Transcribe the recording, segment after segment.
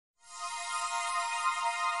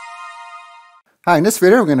Hi, in this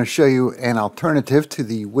video I'm going to show you an alternative to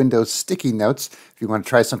the Windows sticky notes if you want to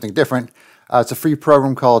try something different. It's a free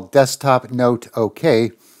program called Desktop Note OK.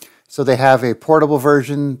 So they have a portable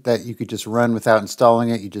version that you could just run without installing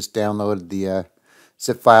it. You just download the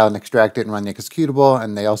zip file and extract it and run the executable,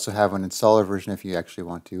 and they also have an installer version if you actually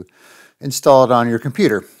want to install it on your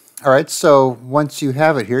computer. Alright, so once you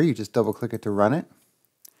have it here, you just double click it to run it,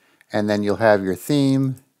 and then you'll have your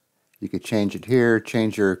theme. You could change it here,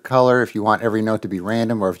 change your color if you want every note to be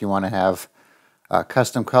random, or if you want to have a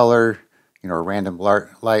custom color, random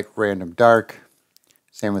light, random dark.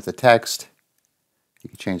 Same with the text. You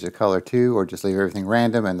can change the color too, or just leave everything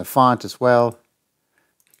random, and the font as well.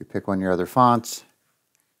 You could pick one of your other fonts,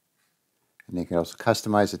 and you can also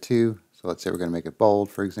customize it too. So let's say we're going to make it bold,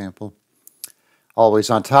 for example. Always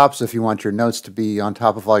on top, so if you want your notes to be on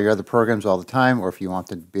top of all your other programs all the time, or if you want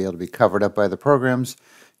to be able to be covered up by the programs,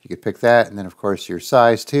 you could pick that, and then of course your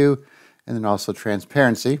size too, and then also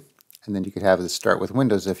transparency, and then you could have this start with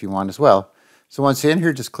Windows if you want as well. So once you're in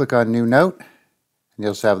here, just click on New Note, and you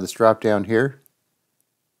also have this drop down here,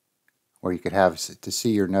 where you could have to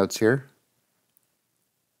see your notes here.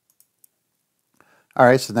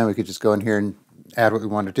 Alright, so then we could just go in here and add what we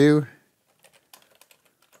want to do.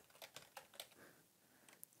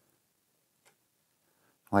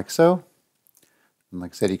 Like so. And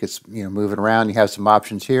like I said, you could move it around. You have some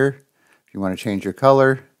options here. If you want to change your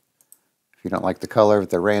color, if you don't like the color of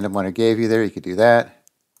the random one it gave you there, you could do that.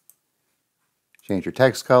 Change your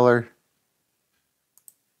text color.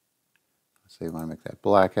 Let's say you want to make that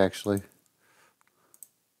black actually.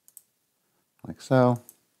 Like so.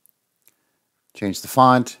 Change the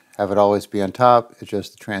font, have it always be on top,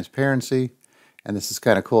 adjust the transparency. And this is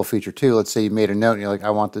kind of cool feature too. Let's say you made a note and you're like,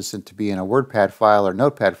 I want this to be in a WordPad file or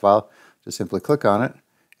Notepad file. Just simply click on it.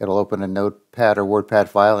 It'll open a Notepad or WordPad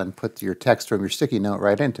file and put your text from your sticky note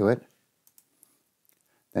right into it.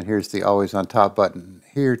 Then here's the always on top button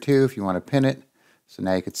here too if you want to pin it. So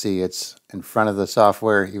now you can see it's in front of the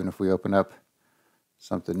software even if we open up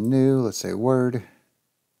something new, let's say Word.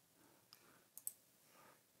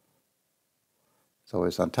 It's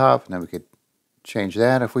always on top, and then we could change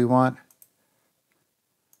that if we want.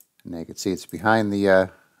 And now you can see it's behind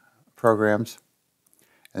the programs.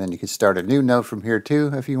 And then you can start a new note from here too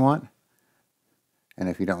if you want. And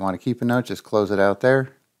if you don't want to keep a note, just close it out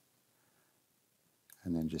there.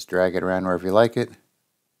 And then just drag it around wherever you like it.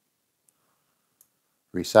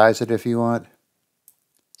 Resize it if you want.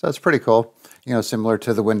 So that's pretty cool. Similar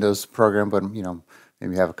to the Windows program, but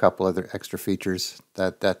maybe have a couple other extra features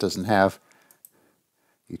that doesn't have.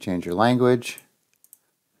 You change your language.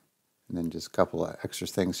 And then just a couple of extra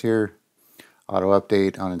things here. Auto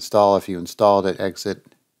update, uninstall if you installed it, exit.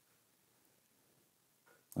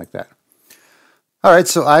 Like that. Alright,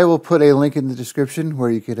 so I will put a link in the description where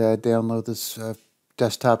you could download this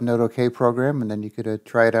Desktop Note OK program, and then you could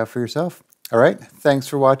try it out for yourself. Alright, thanks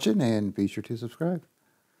for watching, and be sure to subscribe.